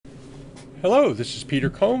Hello, this is Peter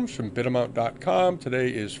Combs from Bidamount.com. Today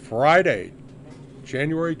is Friday,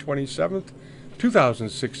 January 27th,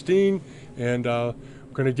 2016, and we're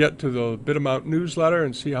going to get to the Bidamount newsletter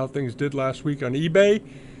and see how things did last week on eBay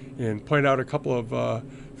and point out a couple of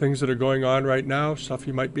things that are going on right now, stuff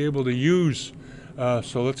you might be able to use.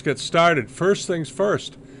 So let's get started. First things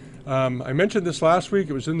first. I mentioned this last week,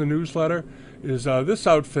 it was in the newsletter, is this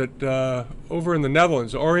outfit over in the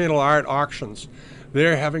Netherlands, Oriental Art Auctions.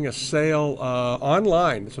 They're having a sale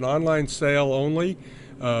online. It's an online sale only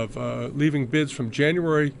of leaving bids from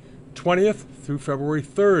January 20th through February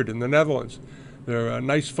 3rd in the Netherlands. There are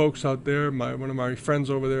nice folks out there. One of my friends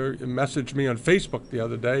over there messaged me on Facebook the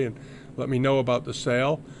other day and let me know about the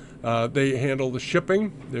sale. They handle the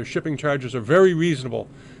shipping. Their shipping charges are very reasonable.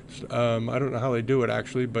 I don't know how they do it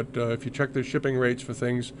actually, but if you check their shipping rates for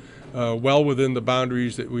things, well within the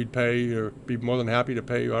boundaries that we'd pay or be more than happy to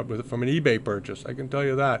pay from an eBay purchase. I can tell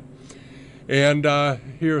you that. And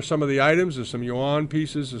here are some of the items. There's some yuan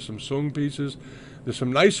pieces, there's some sung pieces. There's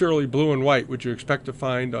some nice early blue and white, which you expect to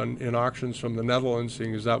find in auctions from the Netherlands,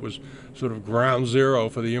 seeing as that was sort of ground zero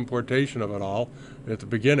for the importation of it all at the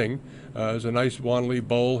beginning. There's a nice Wanli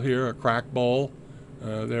bowl here, a crack bowl.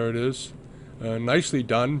 There it is. Nicely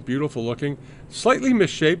done, beautiful looking. Slightly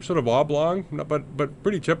misshapen, sort of oblong, but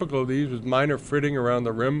pretty typical of these, with minor fritting around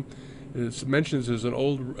the rim. It mentions there's an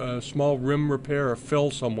old small rim repair or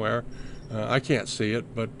fill somewhere. I can't see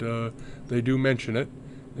it, but they do mention it.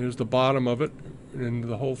 There's the bottom of it and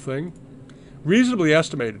the whole thing. Reasonably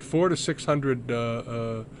estimated, 400 to 600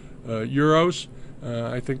 euros.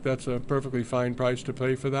 I think that's a perfectly fine price to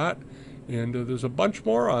pay for that. And there's a bunch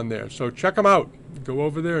more on there, so check them out. Go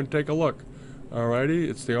over there and take a look. Alrighty,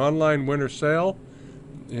 it's the online winter sale,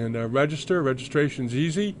 and register. Registration's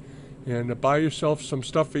easy, and buy yourself some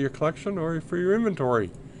stuff for your collection or for your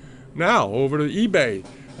inventory. Now over to eBay.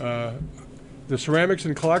 The ceramics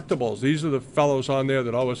and collectibles. These are the fellows on there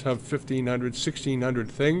that always have 1,500, 1,600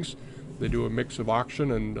 things. They do a mix of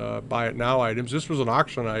auction and buy it now items. This was an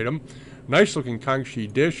auction item. Nice looking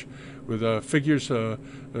Kangxi dish with figures, an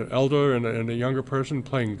elder and a younger person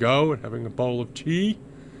playing Go and having a bowl of tea,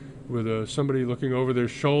 with somebody looking over their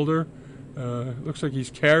shoulder. Looks like he's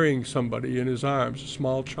carrying somebody in his arms, a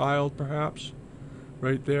small child perhaps,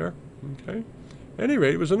 right there. Okay. At any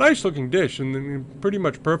rate, it was a nice looking dish and in pretty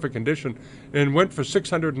much perfect condition, and went for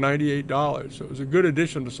 $698. So it was a good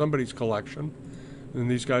addition to somebody's collection. And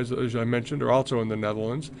these guys, as I mentioned, are also in the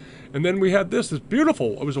Netherlands. And then we had this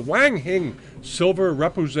beautiful, it was a Wang Hing silver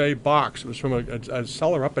repoussé box. It was from a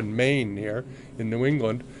seller up in Maine here in New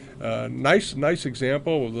England. Nice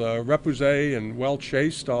example with repoussé and well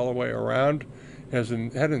chased all the way around. Had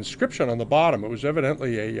an inscription on the bottom. It was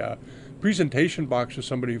evidently a presentation box for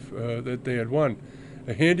somebody that they had won.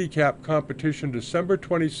 A handicap competition, December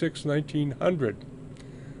 26, 1900.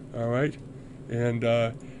 All right. And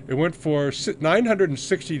it went for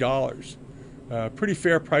 $960. Pretty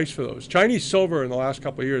fair price for those. Chinese silver in the last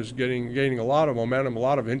couple of years gaining a lot of momentum, a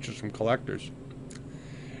lot of interest from collectors.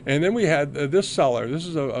 And then we had this seller. This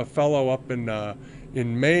is a fellow up in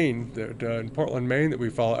Maine, in Portland, Maine, that we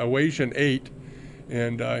follow, Awasian 8.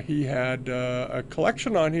 And he had a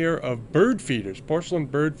collection on here of bird feeders, porcelain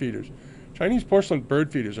bird feeders. Chinese porcelain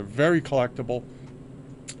bird feeders are very collectible.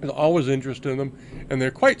 There's always interest in them. And they're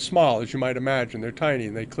quite small, as you might imagine. They're tiny,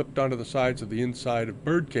 and they clipped onto the sides of the inside of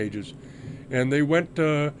bird cages. And they went,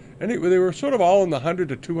 they were sort of all in the $100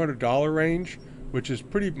 to $200 range, which is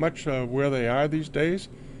pretty much where they are these days.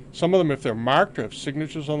 Some of them, if they're marked or have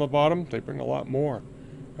signatures on the bottom, they bring a lot more.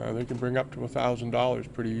 They can bring up to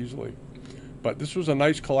 $1,000 pretty easily. But this was a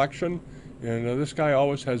nice collection, and this guy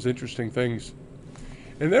always has interesting things.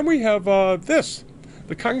 And then we have this,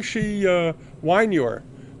 the Kangxi wine ewer.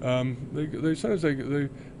 Sometimes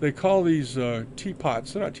they call these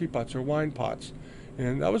teapots. They're not teapots, they're wine pots.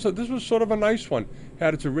 And this was sort of a nice one.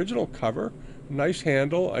 Had its original cover, nice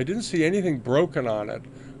handle. I didn't see anything broken on it.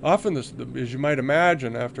 Often, as you might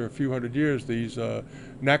imagine, after a few hundred years, these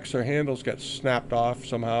necks or handles get snapped off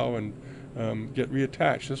somehow and get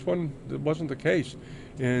reattached. This one, it wasn't the case,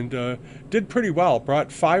 and did pretty well. Brought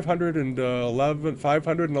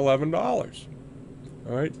 $511.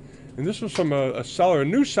 All right, and this was from a seller, a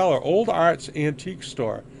new seller, Old Arts Antique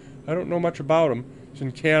Store. I don't know much about him. He's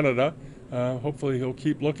in Canada. Hopefully, he'll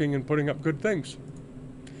keep looking and putting up good things.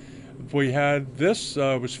 We had this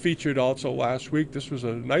was featured also last week. This was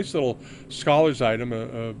a nice little scholar's item,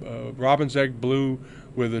 a robin's egg blue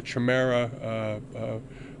with a chimera,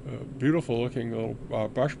 beautiful looking little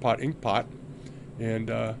brush pot, ink pot, and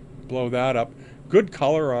blow that up. Good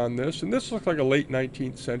color on this, and this looks like a late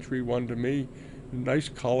 19th century one to me. Nice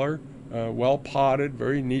color, well potted,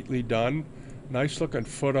 very neatly done. Nice looking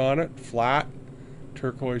foot on it, flat,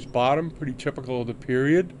 turquoise bottom, pretty typical of the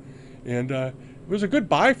period. And it was a good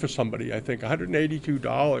buy for somebody, I think,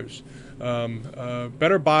 $182.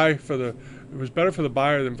 Better buy for the, it was better for the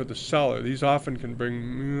buyer than for the seller. These often can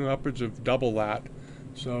bring upwards of double that.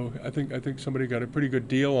 So I think somebody got a pretty good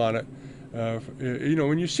deal on it. You know,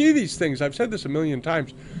 when you see these things, I've said this a million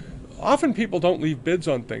times, often people don't leave bids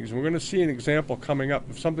on things. And we're going to see an example coming up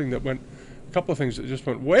of something that went, a couple of things that just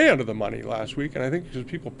went way under the money last week. And I think because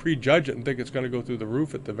people prejudge it and think it's going to go through the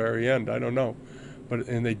roof at the very end. I don't know.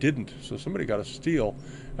 And they didn't. So somebody got a steal.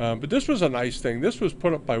 But this was a nice thing. This was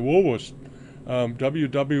put up by Woolworths,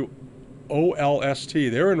 WWOLST.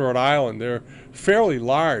 They're in Rhode Island. They're fairly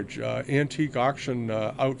large antique auction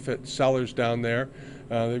outfit sellers down there.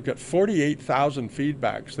 They've got 48,000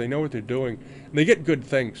 feedbacks. They know what they're doing. And they get good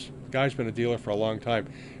things. The guy's been a dealer for a long time.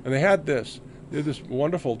 And they had this. They had this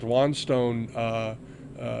wonderful Dwanstone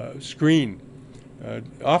screen.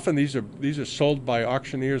 Often these are sold by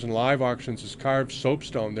auctioneers and live auctions as carved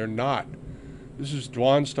soapstone. They're not. This is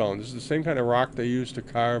Dwanstone. This is the same kind of rock they use to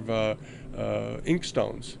carve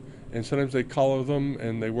inkstones. And sometimes they color them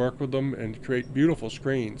and they work with them and create beautiful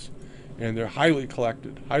screens. And they're highly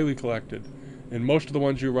collected, highly collected. And most of the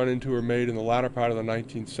ones you run into are made in the latter part of the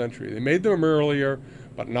 19th century. They made them earlier,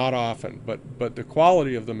 but not often. But the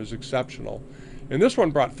quality of them is exceptional. And this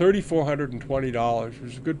one brought $3,420,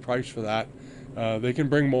 which is a good price for that. They can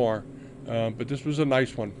bring more, but this was a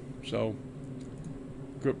nice one. So,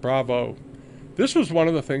 good, bravo. This was one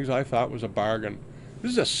of the things I thought was a bargain.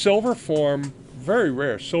 This is a silver form, very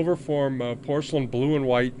rare, silver form porcelain, blue and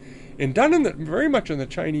white, and done in very much in the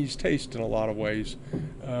Chinese taste in a lot of ways.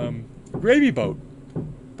 Gravy boat,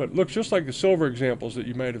 but looks just like the silver examples that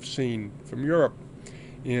you might have seen from Europe.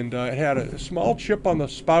 And it had a small chip on the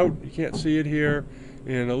spout, you can't see it here,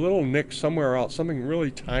 and a little nick somewhere else, something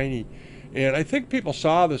really tiny. And I think people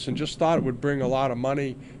saw this and just thought it would bring a lot of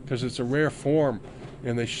money because it's a rare form,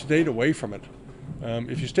 and they stayed away from it.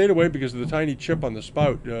 If you stayed away because of the tiny chip on the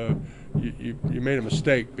spout, you made a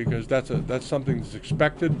mistake, because that's something that's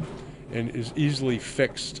expected and is easily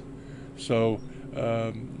fixed. So,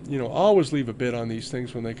 you know, always leave a bid on these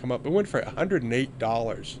things when they come up. It went for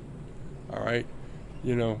 $108. All right.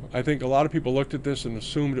 You know, I think a lot of people looked at this and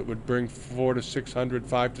assumed it would bring $400 to $600,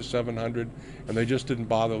 $500 to $700, and they just didn't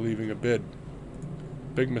bother leaving a bid.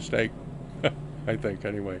 Big mistake, I think,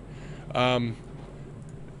 anyway. And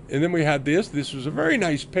then we had this. This was a very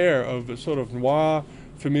nice pair of sort of noir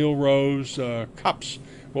famille rose cups.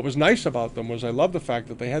 What was nice about them was I love the fact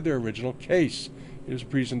that they had their original case. Here's a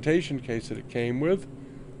presentation case that it came with.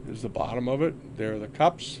 Here's the bottom of it. There are the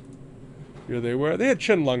cups. Here they were. They had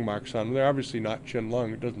chin lung marks on them. They're obviously not chin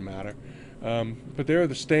lung. It doesn't matter. But there are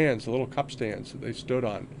the stands, the little cup stands that they stood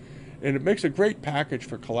on. And it makes a great package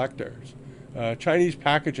for collectors. Chinese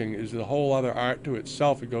packaging is a whole other art to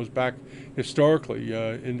itself. It goes back historically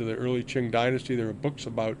into the early Qing dynasty. There are books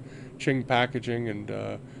about Qing packaging, and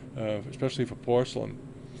especially for porcelain.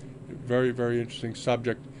 Very, very interesting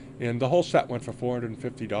subject. And the whole set went for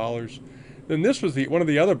 $450. Then this was one of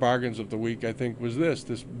the other bargains of the week, I think, was this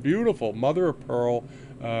beautiful mother of pearl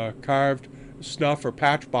carved snuff or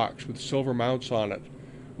patch box with silver mounts on it.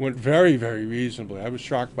 Went very, very reasonably. I was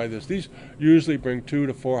shocked by this. These usually bring $200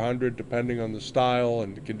 to $400 depending on the style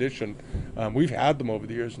and the condition. We've had them over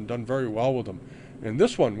the years and done very well with them. And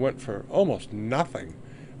this one went for almost nothing,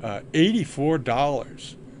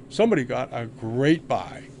 $84. Somebody got a great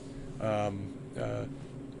buy.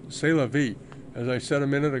 C'est la vie. As I said a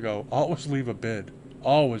minute ago, always leave a bid.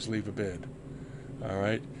 Always leave a bid. All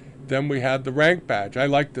right. Then we had the rank badge. I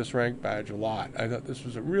liked this rank badge a lot. I thought this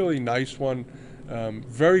was a really nice one.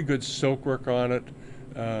 Very good silk work on it.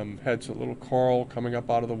 Had some little coral coming up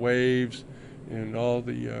out of the waves, and all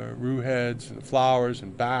the rue heads and the flowers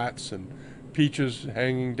and bats and peaches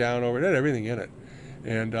hanging down over it. It had everything in it.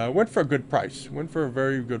 And went for a good price. Went for a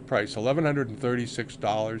very good price,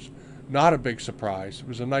 $1,136. Not a big surprise. It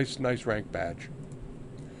was a nice rank badge.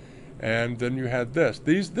 And then you had this.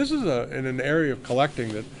 This is in an area of collecting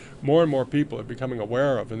that more and more people are becoming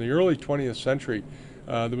aware of. In the early 20th century,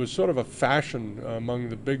 there was sort of a fashion among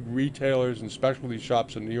the big retailers and specialty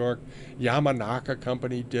shops in New York. Yamanaka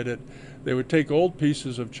Company did it. They would take old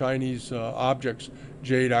pieces of Chinese objects,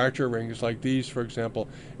 jade archer rings like these, for example,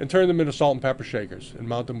 and turn them into salt and pepper shakers and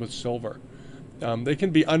mount them with silver. They can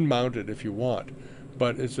be unmounted if you want,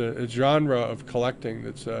 but it's a genre of collecting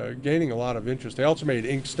that's gaining a lot of interest. They also made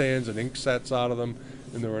ink stands and ink sets out of them,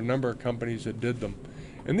 and there were a number of companies that did them.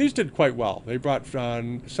 And these did quite well. They brought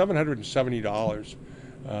 $770,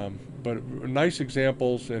 but nice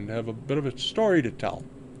examples and have a bit of a story to tell.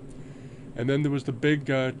 And then there was the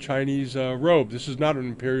big Chinese robe. This is not an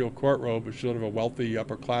imperial court robe. It's sort of a wealthy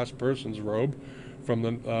upper-class person's robe from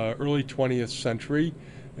the early 20th century.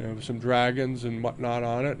 With some dragons and whatnot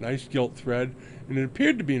on it, nice gilt thread, and it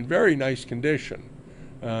appeared to be in very nice condition.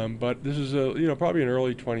 But this is probably an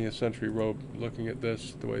early 20th century robe. Looking at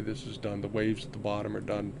this, the way this is done, the waves at the bottom are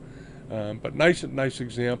done. But nice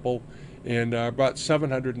example, and about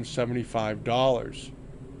 $775.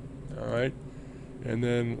 All right, and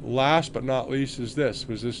then last but not least is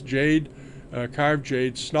this jade, carved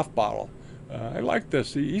jade snuff bottle. I like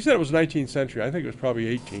this. He said it was 19th century. I think it was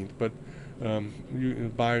probably 18th, but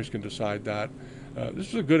buyers can decide that. This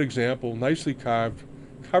is a good example, nicely carved.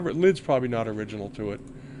 Lid's probably not original to it,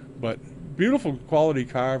 but beautiful quality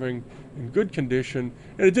carving in good condition,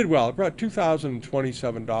 and it did well. It brought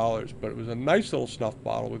 $2,027, but it was a nice little snuff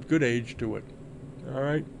bottle with good age to it. All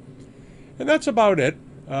right, and that's about it.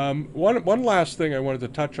 One last thing I wanted to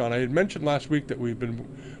touch on. I had mentioned last week that we've been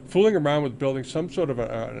fooling around with building some sort of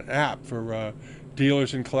an app for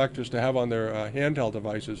dealers and collectors to have on their handheld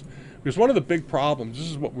devices. Because one of the big problems, this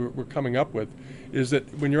is what we're coming up with, is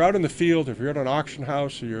that when you're out in the field, if you're at an auction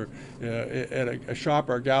house or you're at a shop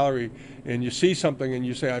or a gallery, and you see something and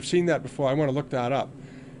you say, I've seen that before, I want to look that up.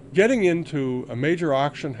 Getting into a major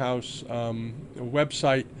auction house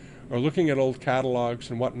website or looking at old catalogs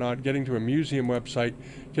and whatnot, getting to a museum website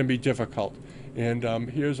can be difficult. And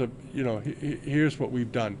here's what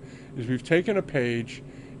we've done, is we've taken a page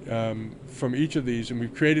from each of these and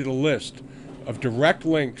we've created a list of direct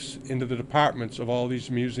links into the departments of all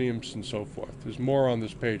these museums and so forth. There's more on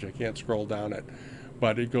this page. I can't scroll down it.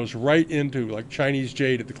 But it goes right into, like, Chinese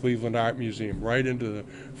jade at the Cleveland Art Museum, right into the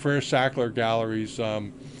Frere Sackler Gallery's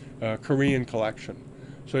Korean collection.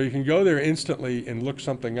 So you can go there instantly and look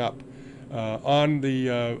something up. On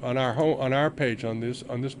our page, on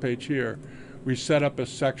this page here, we set up a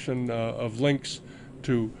section of links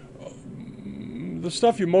to the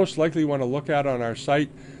stuff you most likely want to look at on our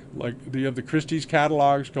site. Like you have the Christie's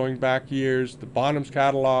catalogs going back years, the Bonham's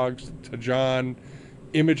catalogs, the John,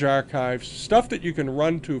 image archives, stuff that you can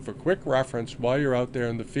run to for quick reference while you're out there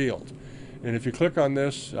in the field. And if you click on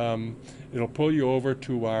this, it'll pull you over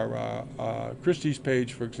to our Christie's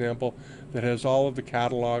page, for example, that has all of the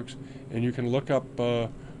catalogs, and you can look up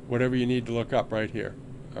whatever you need to look up right here.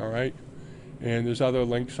 All right? And there's other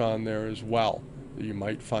links on there as well that you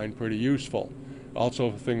might find pretty useful. Also,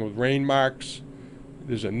 a thing with rain marks.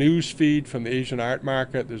 There's a news feed from the Asian art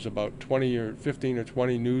market. There's about 15 or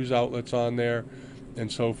 20 news outlets on there,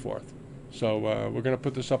 and so forth. So we're going to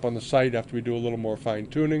put this up on the site after we do a little more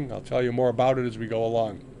fine-tuning. I'll tell you more about it as we go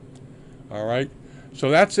along. All right? So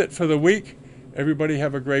that's it for the week. Everybody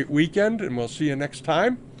have a great weekend, and we'll see you next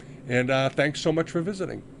time. And thanks so much for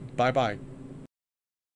visiting. Bye-bye.